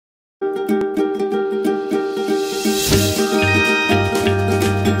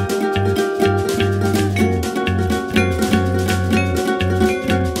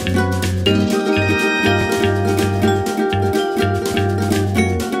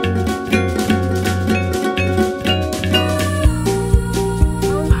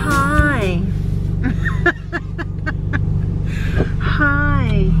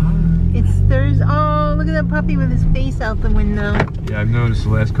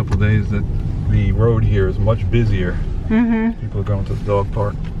couple days that the road here is much busier. Mm-hmm. People are going to the dog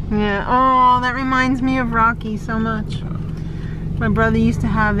park. Yeah. Oh, that reminds me of Rocky so much. My brother used to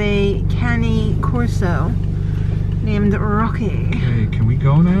have a Cane Corso named Rocky. Hey, can we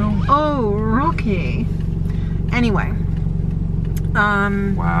go now? Oh, Rocky. Anyway.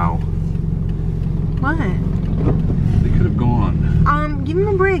 Wow. What? They could have gone. Give them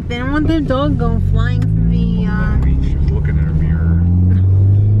a break. They don't want their dog going flying from the, She was looking in her mirror.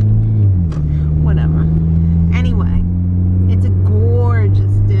 Whatever. Anyway, it's a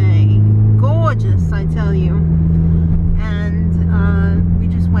gorgeous day. Gorgeous, I tell you. And, we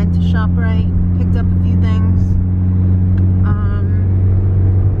just went to ShopRite, picked up a few things.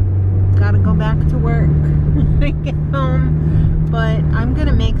 Gotta go back to work when I get home. But I'm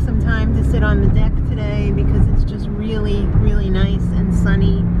gonna make some time to sit on the deck today because it's just really, really nice and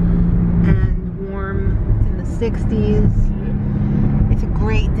sunny and warm. It's in the 60s. It's a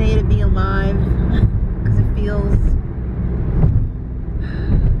great day to be alive because it feels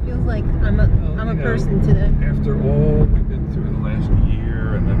like I'm a person today. After all we've been through in the last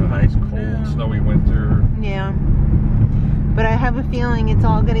year, and then a nice cold, snowy winter. Yeah. But I have a feeling it's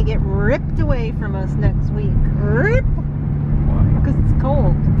all gonna get ripped away from us next week. Rip! Because it's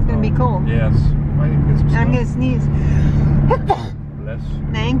cold. It's gonna be cold. Yes. I'm gonna sneeze. Bless you.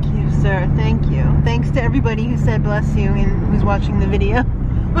 Thank you, sir. Thank you. Thanks to everybody who said bless you and who's watching the video.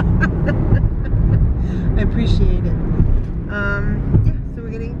 I appreciate it. Yeah, so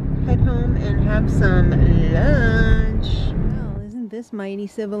we're gonna head home and have some lunch. Well, isn't this mighty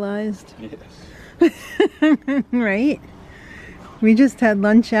civilized? Yes. Right? We just had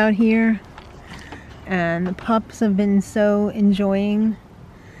lunch out here. And the pups have been so enjoying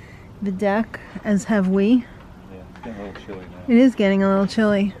the deck, as have we. Yeah, it's getting a little chilly now. It is getting a little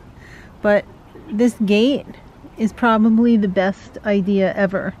chilly. But this gate is probably the best idea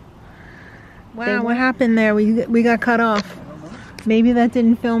ever. Wow, what happened there? We got cut off. Maybe that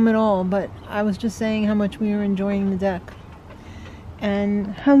didn't film at all, but I was just saying how much we were enjoying the deck.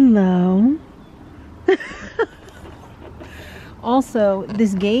 And hello. Also,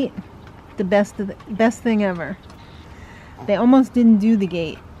 this gate, the best thing ever. They almost didn't do the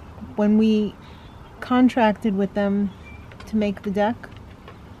gate. When we contracted with them to make the deck,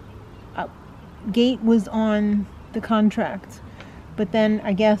 gate was on the contract, but then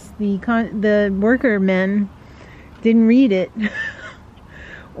I guess the worker men didn't read it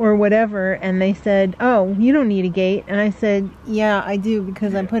or whatever, and they said, "Oh, you don't need a gate." And I said, "Yeah, I do,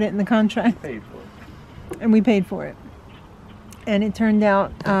 because I put it in the contract." Paid for it. And we paid for it. And it turned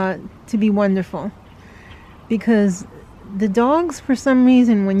out to be wonderful, because the dogs, for some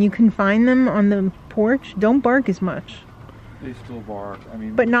reason, when you confine them on the porch, don't bark as much. They still bark. I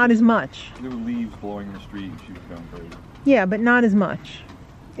mean, but not as much. There were leaves blowing in the street. She was going crazy. Yeah, but not as much.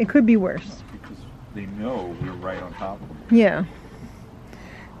 It could be worse. Because they know we're right on top of them. Yeah.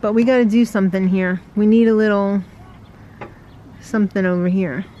 But we got to do something here. We need a little something over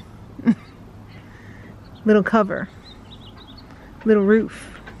here. Little cover. Little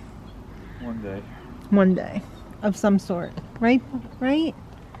roof. One day. One day. Of some sort. Right? Right?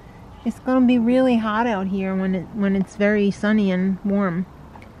 It's gonna be really hot out here when it's very sunny and warm.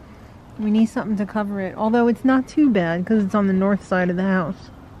 We need something to cover it. Although it's not too bad because it's on the north side of the house.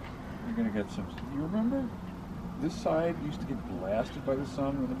 You're gonna get some. You remember? This side used to get blasted by the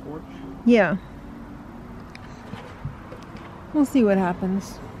sun on the porch. Yeah. We'll see what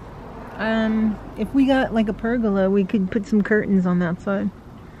happens. If we got like a pergola, we could put some curtains on that side.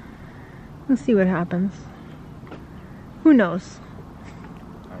 We'll see what happens. Who knows?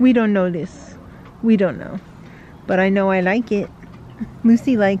 We don't know this. We don't know. But I know I like it.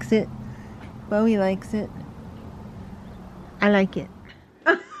 Lucy likes it. Bowie likes it. I like it.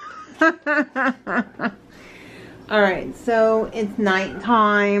 Alright, so it's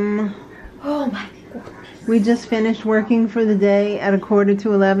nighttime. Oh my goodness. We just finished working for the day at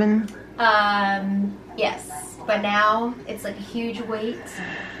 11:45. Yes. But now it's like a huge weight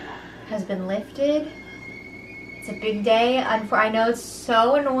has been lifted. It's a big day. I know it's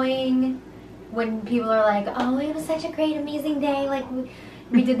so annoying when people are like, oh, it was such a great, amazing day. Like,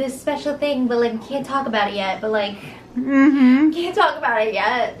 we did this special thing, but like, we can't talk about it yet. But like, can't talk about it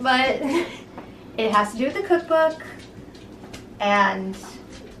yet. But it has to do with the cookbook. And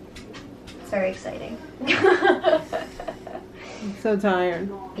it's very exciting. I'm so tired.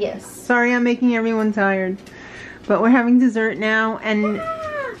 Yes. Sorry I'm making everyone tired. But we're having dessert now, and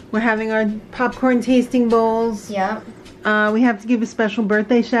we're having our popcorn tasting bowls. Yeah. We have to give a special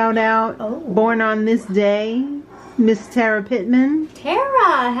birthday shout out. Oh. Born on this day. Miss Tara Pittman.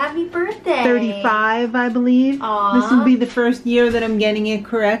 Tara, happy birthday. 35, I believe. Aw. This will be the first year that I'm getting it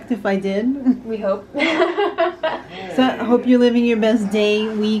correct if I did. We hope. So I hope you're living your best day,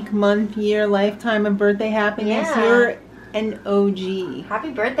 week, month, year, lifetime of birthday happiness. Yeah. You're an OG. Happy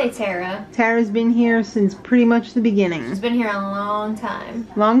birthday, Tara. Tara's been here since pretty much the beginning. She's been here a long time.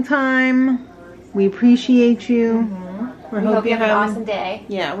 Long time. We appreciate you. We hope you have an awesome day.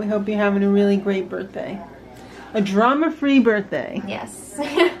 Yeah, we hope you're having a really great birthday. A drama-free birthday. Yes.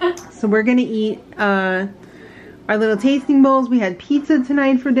 So we're gonna eat our little tasting bowls. We had pizza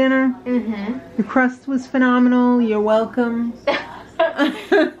tonight for dinner. The crust was phenomenal. You're welcome.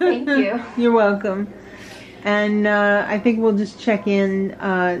 Thank you. You're welcome. And I think we'll just check in,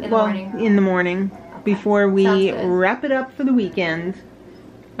 in the morning before we wrap it up for the weekend.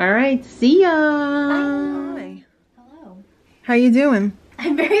 All right, see ya. Bye. Hello. How you doing?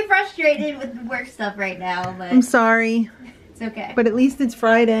 I'm very frustrated with the work stuff right now, but I'm sorry. it's okay. But at least it's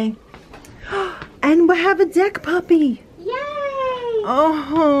Friday. And we have a deck puppy. Yay!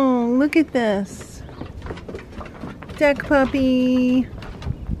 Oh, look at this. Deck puppy.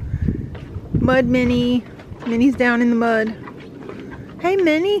 Mud Minnie. Minnie's down in the mud. Hey,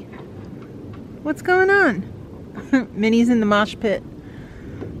 Minnie. What's going on? Minnie's in the mosh pit.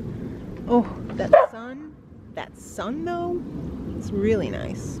 Oh, that sun. That sun, though. It's really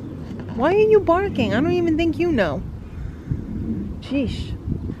nice. Why are you barking? I don't even think you know. Sheesh.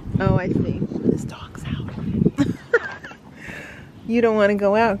 Oh, I see. This dog's out. You don't want to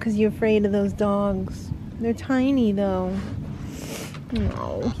go out because you're afraid of those dogs. They're tiny, though.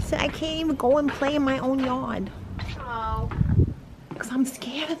 No. He said I can't even go and play in my own yard. Oh. Because I'm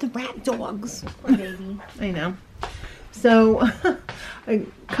scared of the rat dogs. Poor baby. I know. So, I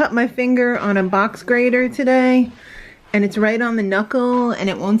cut my finger on a box grater today. And it's right on the knuckle. And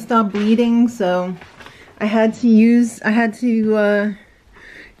it won't stop bleeding. So, I had to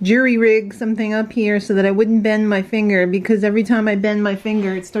jury rig something up here so that I wouldn't bend my finger. Because every time I bend my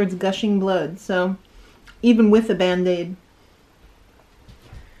finger, it starts gushing blood. So, even with a Band-Aid.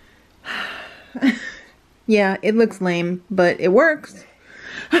 Yeah, it looks lame, but it works.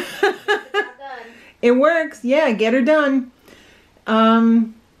 It works. Yeah, get her done.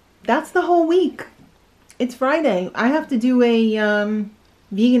 That's the whole week. It's Friday. I have to do a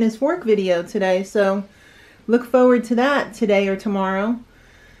vegan as fork video today, so look forward to that today or tomorrow.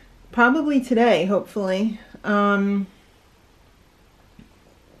 Probably today, hopefully. Have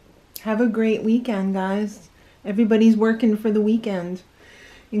a great weekend, guys. Everybody's working for the weekend,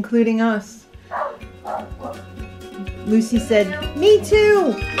 including us. Lucy said, "Me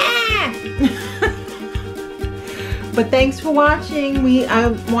too!" Ah! But thanks for watching. I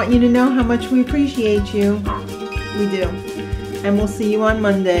want you to know how much we appreciate you. We do. And we'll see you on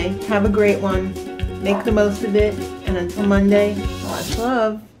Monday. Have a great one. Make the most of it. And until Monday, lots of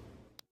love.